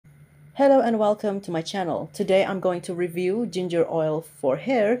Hello and welcome to my channel. Today I'm going to review ginger oil for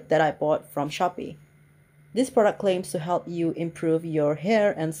hair that I bought from Shopee. This product claims to help you improve your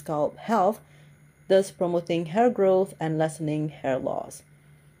hair and scalp health, thus promoting hair growth and lessening hair loss.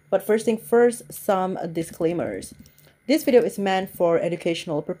 But first thing first, some disclaimers. This video is meant for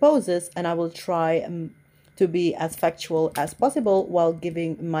educational purposes and I will try to be as factual as possible while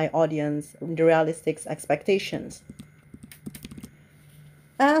giving my audience the realistic expectations.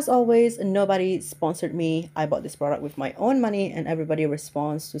 As always, nobody sponsored me. I bought this product with my own money and everybody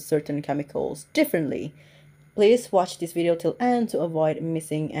responds to certain chemicals differently. Please watch this video till end to avoid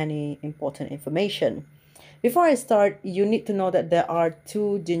missing any important information. Before I start, you need to know that there are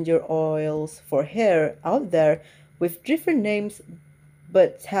two ginger oils for hair out there with different names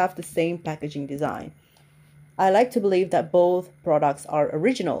but have the same packaging design. I like to believe that both products are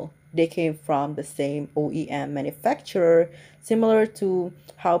original. They came from the same OEM manufacturer, similar to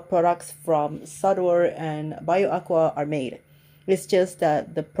how products from Sador and BioAqua are made. It's just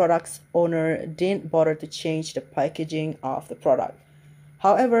that the product's owner didn't bother to change the packaging of the product.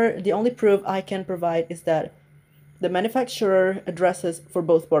 However, the only proof I can provide is that the manufacturer addresses for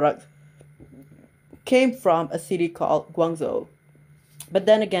both products came from a city called Guangzhou. But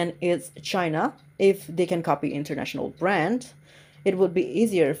then again, it's China. If they can copy international brand, it would be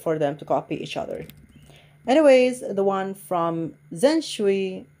easier for them to copy each other. Anyways, the one from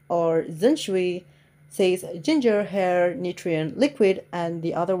Zenshui says ginger hair nutrient liquid, and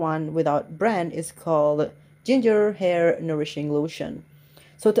the other one without brand is called ginger hair nourishing lotion.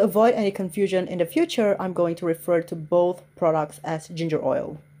 So to avoid any confusion in the future, I'm going to refer to both products as ginger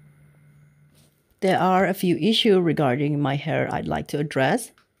oil. There are a few issues regarding my hair I'd like to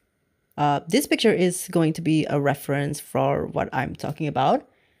address. This picture is going to be a reference for what I'm talking about.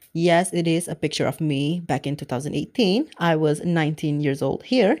 Yes, it is a picture of me back in 2018. I was 19 years old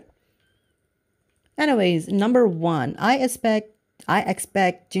here. Anyways, number one, I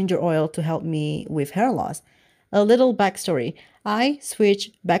expect ginger oil to help me with hair loss. A little backstory. I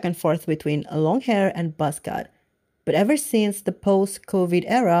switch back and forth between long hair and buzz cut. But ever since the post-COVID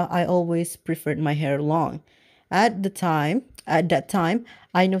era, I always preferred my hair long. At that time,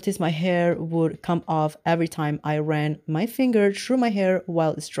 I noticed my hair would come off every time I ran my finger through my hair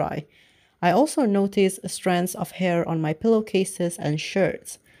while it's dry. I also noticed strands of hair on my pillowcases and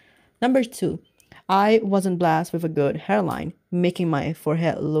shirts. Number two, I wasn't blessed with a good hairline, making my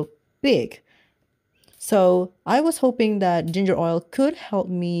forehead look big. So I was hoping that ginger oil could help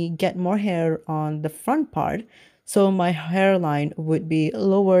me get more hair on the front part so my hairline would be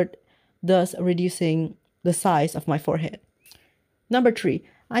lowered, thus reducing the size of my forehead. Number three,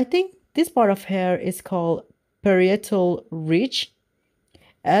 I think this part of hair is called parietal ridge.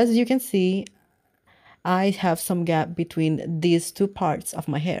 As you can see, I have some gap between these two parts of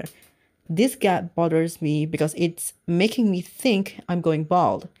my hair. This gap bothers me because it's making me think I'm going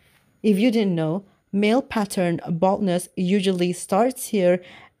bald. If you didn't know, male pattern baldness usually starts here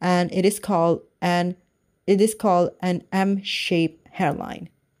and it is called an M-shaped hairline.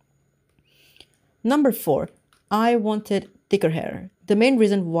 Number four, I wanted thicker hair. The main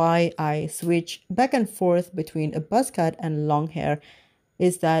reason why I switch back and forth between a buzz cut and long hair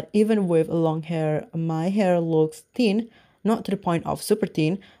is that even with long hair, my hair looks thin, not to the point of super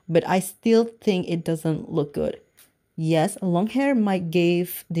thin, but I still think it doesn't look good. Yes, long hair might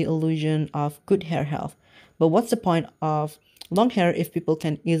give the illusion of good hair health, but what's the point of long hair if people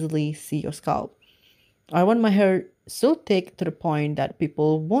can easily see your scalp? I want my hair so thick to the point that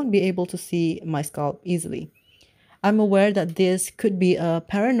people won't be able to see my scalp easily. I'm aware that this could be a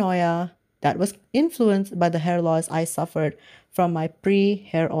paranoia that was influenced by the hair loss I suffered from my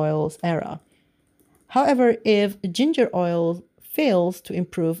pre-hair oils era. However, if ginger oil fails to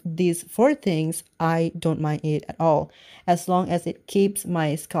improve these four things, I don't mind it at all, as long as it keeps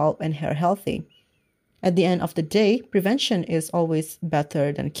my scalp and hair healthy. At the end of the day, prevention is always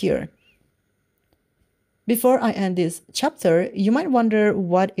better than cure. Before I end this chapter, you might wonder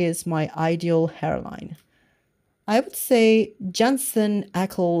what is my ideal hairline. I would say Jensen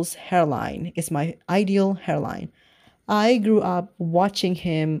Ackles' hairline is my ideal hairline. I grew up watching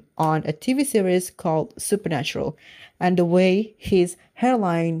him on a TV series called Supernatural, and the way his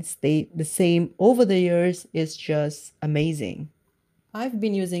hairline stayed the same over the years is just amazing. I've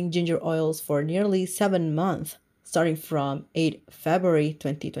been using ginger oils for nearly 7 months, starting from 8 February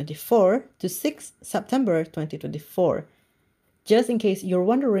 2024 to 6 September 2024. Just in case you're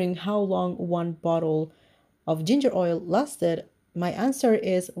wondering how long one bottle of ginger oil lasted, my answer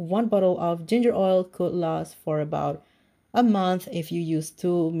is one bottle of ginger oil could last for about a month if you use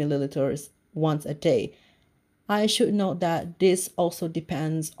 2 milliliters once a day. I should note that this also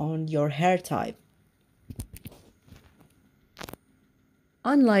depends on your hair type.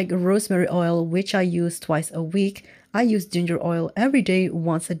 Unlike rosemary oil, which I use twice a week, I use ginger oil every day,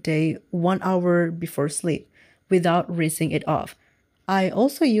 once a day, 1 hour before sleep, without rinsing it off. I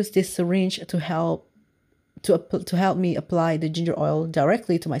also use this syringe to help me apply the ginger oil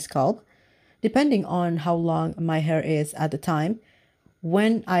directly to my scalp, depending on how long my hair is at the time.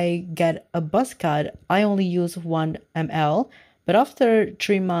 When I get a buzz cut, I only use 1 ml, but after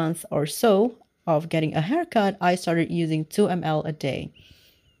 3 months or so of getting a haircut, I started using 2 ml a day.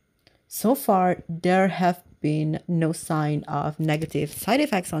 So far, there have been no sign of negative side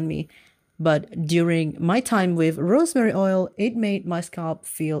effects on me, but during my time with rosemary oil, it made my scalp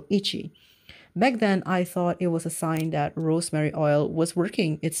feel itchy. Back then, I thought it was a sign that rosemary oil was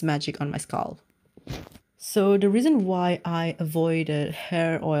working its magic on my scalp. So, the reason why I avoided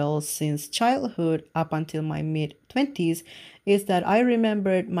hair oil since childhood up until my mid 20s is that I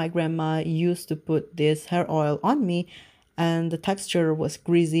remembered my grandma used to put this hair oil on me, and the texture was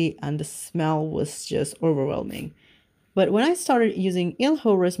greasy and the smell was just overwhelming. But when I started using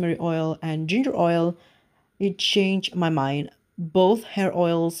Ilho rosemary oil and ginger oil, it changed my mind. Both hair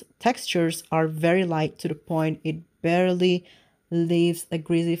oils' textures are very light to the point it barely leaves a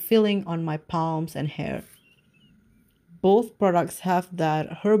greasy feeling on my palms and hair. Both products have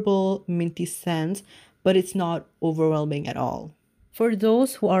that herbal minty scent, but it's not overwhelming at all. For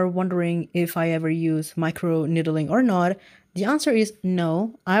those who are wondering if I ever use micro needling or not, the answer is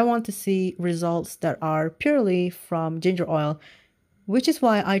no. I want to see results that are purely from ginger oil, which is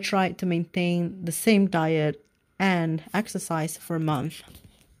why I try to maintain the same diet and exercise for a month.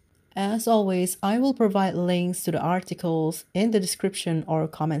 As always, I will provide links to the articles in the description or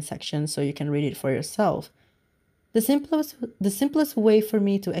comment section so you can read it for yourself. The simplest way for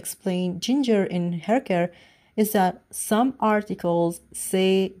me to explain ginger in hair care is that some articles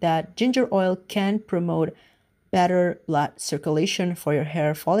say that ginger oil can promote better blood circulation for your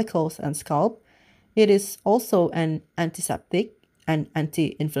hair follicles and scalp. It is also an antiseptic and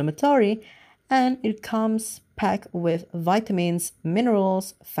anti-inflammatory, and it comes packed with vitamins,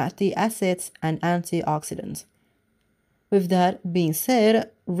 minerals, fatty acids, and antioxidants. With that being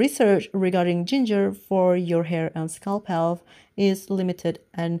said, research regarding ginger for your hair and scalp health is limited,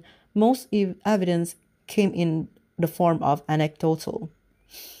 and most evidence came in the form of anecdotal.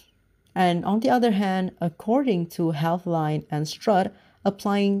 And on the other hand, according to Healthline and Strut,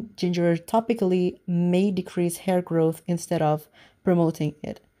 applying ginger topically may decrease hair growth instead of promoting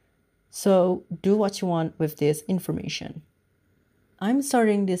it. So do what you want with this information. I'm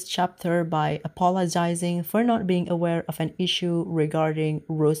starting this chapter by apologizing for not being aware of an issue regarding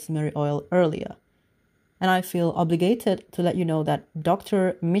rosemary oil earlier. And I feel obligated to let you know that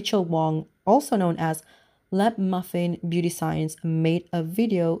Dr. Mitchell Wong, also known as Lab Muffin Beauty Science, made a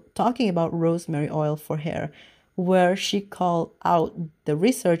video talking about rosemary oil for hair, where she called out the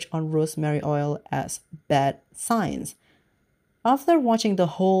research on rosemary oil as bad science. After watching the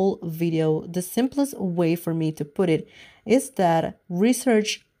whole video, the simplest way for me to put it is that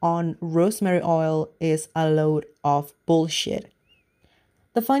research on rosemary oil is a load of bullshit.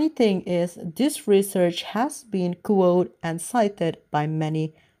 The funny thing is, this research has been quoted and cited by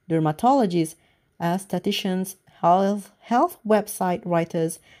many dermatologists, aestheticians, health website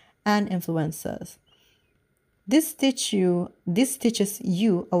writers, and influencers. This teaches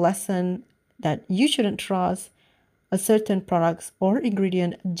you a lesson that you shouldn't trust a certain product or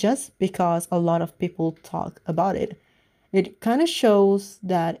ingredient just because a lot of people talk about it. It kind of shows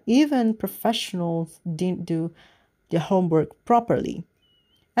that even professionals didn't do their homework properly.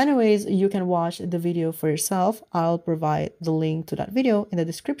 Anyways, you can watch the video for yourself. I'll provide the link to that video in the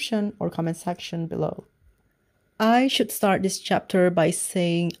description or comment section below. I should start this chapter by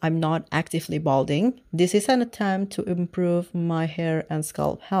saying I'm not actively balding. This is an attempt to improve my hair and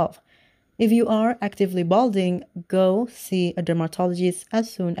scalp health. If you are actively balding, go see a dermatologist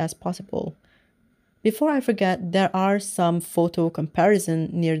as soon as possible. Before I forget, there are some photo comparison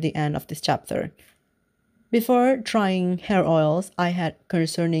near the end of this chapter. Before trying hair oils, I had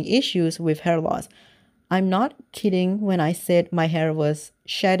concerning issues with hair loss. I'm not kidding when I said my hair was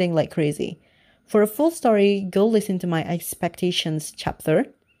shedding like crazy. For a full story, go listen to my expectations chapter.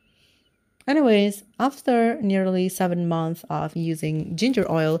 Anyways, after nearly 7 months of using ginger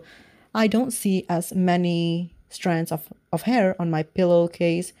oil, I don't see as many strands of hair on my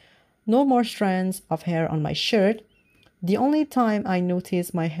pillowcase, no more strands of hair on my shirt. The only time I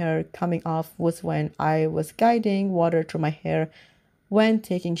noticed my hair coming off was when I was guiding water through my hair when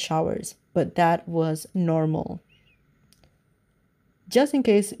taking showers, but that was normal. Just in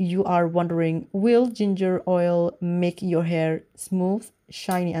case you are wondering, will ginger oil make your hair smooth,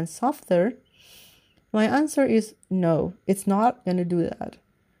 shiny, and softer? My answer is no, it's not gonna do that.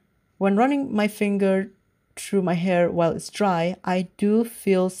 When running my finger through my hair while it's dry, I do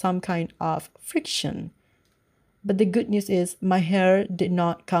feel some kind of friction. But the good news is my hair did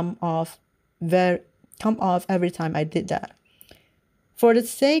not come off every time I did that. For the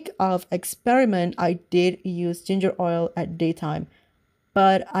sake of experiment, I did use ginger oil at daytime,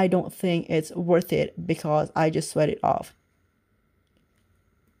 but I don't think it's worth it because I just sweat it off.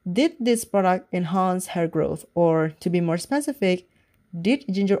 Did this product enhance hair growth, or to be more specific, did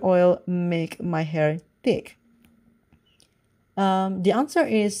ginger oil make my hair thick? The answer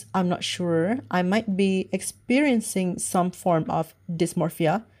is I'm not sure. I might be experiencing some form of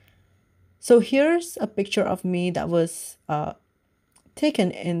dysmorphia. So here's a picture of me that was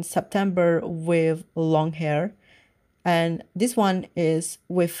taken in September with long hair. And this one is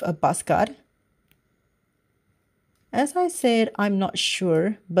with a buzz cut. As I said, I'm not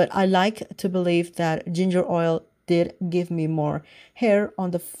sure, but I like to believe that ginger oil did give me more hair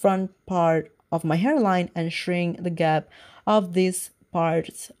on the front part of my hairline and shrink the gap of these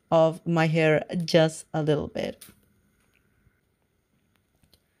parts of my hair just a little bit.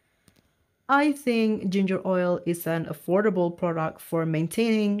 I think ginger oil is an affordable product for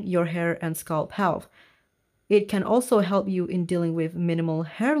maintaining your hair and scalp health. It can also help you in dealing with minimal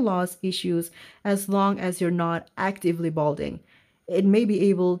hair loss issues as long as you're not actively balding. It may be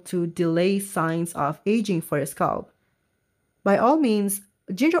able to delay signs of aging for your scalp. By all means,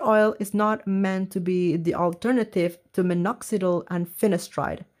 ginger oil is not meant to be the alternative to minoxidil and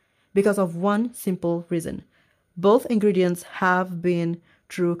finasteride because of one simple reason. Both ingredients have been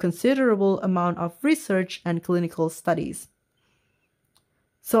through considerable amount of research and clinical studies.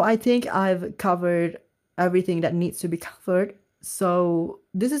 So I think I've covered everything that needs to be covered. So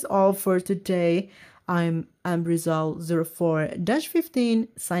this is all for today. I'm Rizal 04-15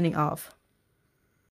 signing off.